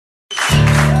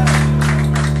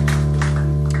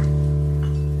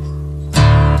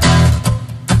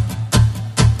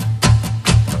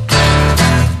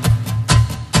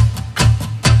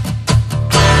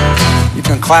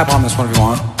clap on this one if you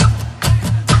want.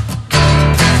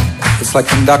 It's like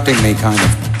conducting me, kind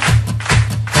of.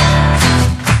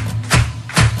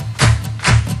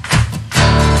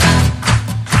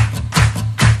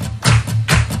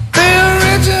 The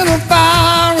original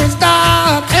fire is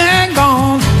died and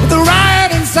gone, but the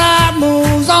riot inside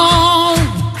moves on.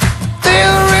 The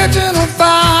original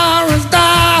fire is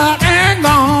died and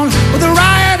gone, but the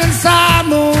riot inside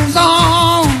moves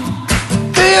on.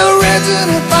 The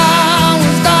original fire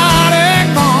was died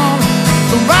and gone,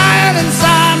 the riot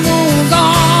inside moves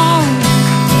on.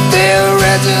 The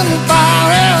original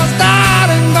fire is died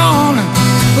and gone,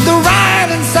 but the riot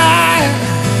inside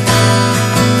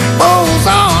moves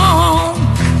on.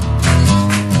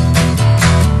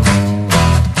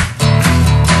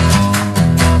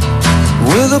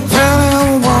 With a pen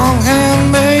in one hand,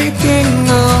 making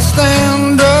a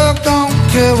stand up on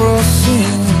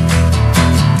kerosene.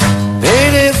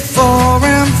 84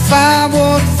 and 5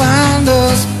 would find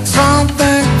us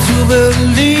something to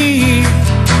believe.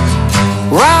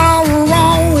 Right or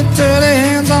wrong with dirty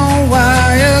hands on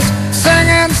wires,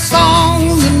 singing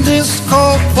songs in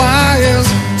disco choirs,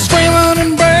 screaming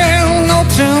and braying, no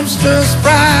tempter's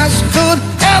prize could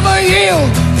ever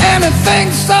yield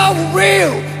anything so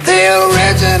real. The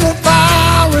original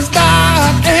fire is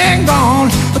died and gone,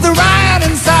 but the riot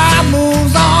inside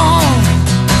moves on.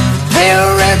 The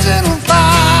original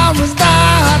fire is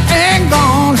died and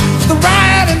gone, but the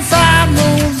riot inside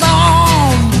moves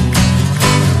on.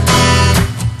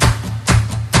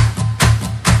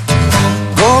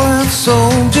 Golden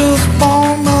soldiers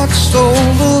born much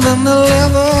older than they'll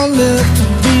ever live to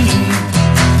be,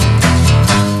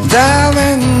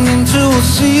 diving into a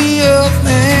sea of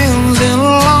hands in a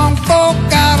long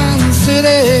forgotten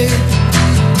city.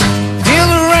 Here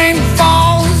the rain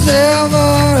falls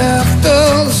ever after,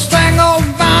 the strangled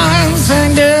vines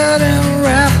hang dead in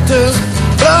rafters.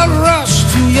 Blood rush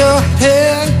to your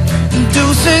head,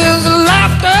 induces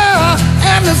laughter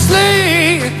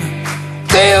endlessly.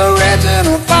 The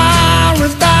original fire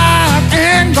is died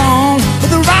and gone, but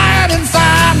the riot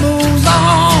inside moves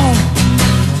on.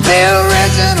 The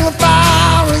original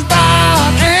fire is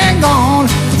died and gone,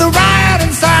 but the riot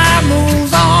inside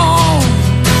moves on.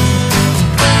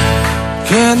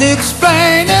 Can't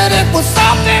explain it, it was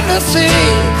something to see.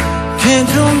 Can't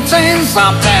contain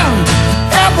something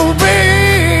ever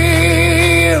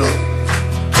real.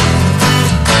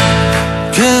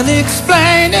 Can't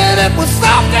explain it, it was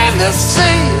something to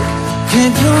see.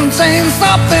 Can't contain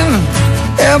something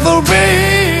ever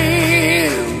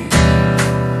real.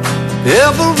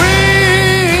 Ever real.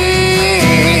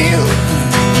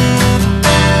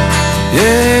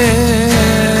 Yeah.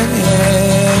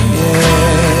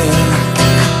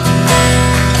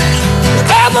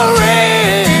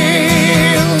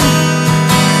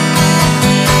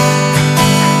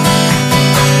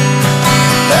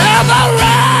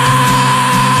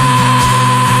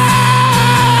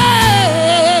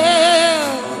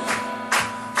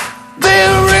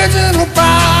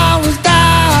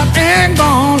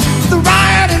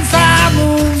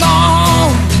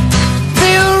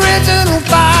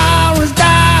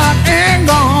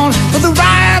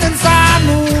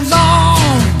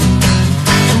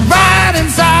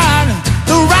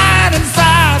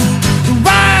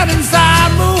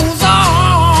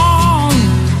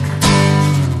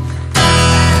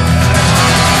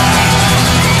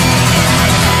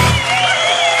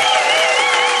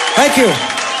 Thank you.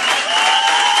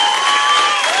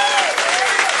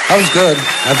 That was good.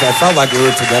 I felt like we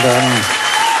were together. I don't know.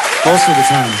 Most of the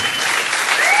time.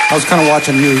 I was kind of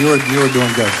watching you. You were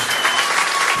doing good.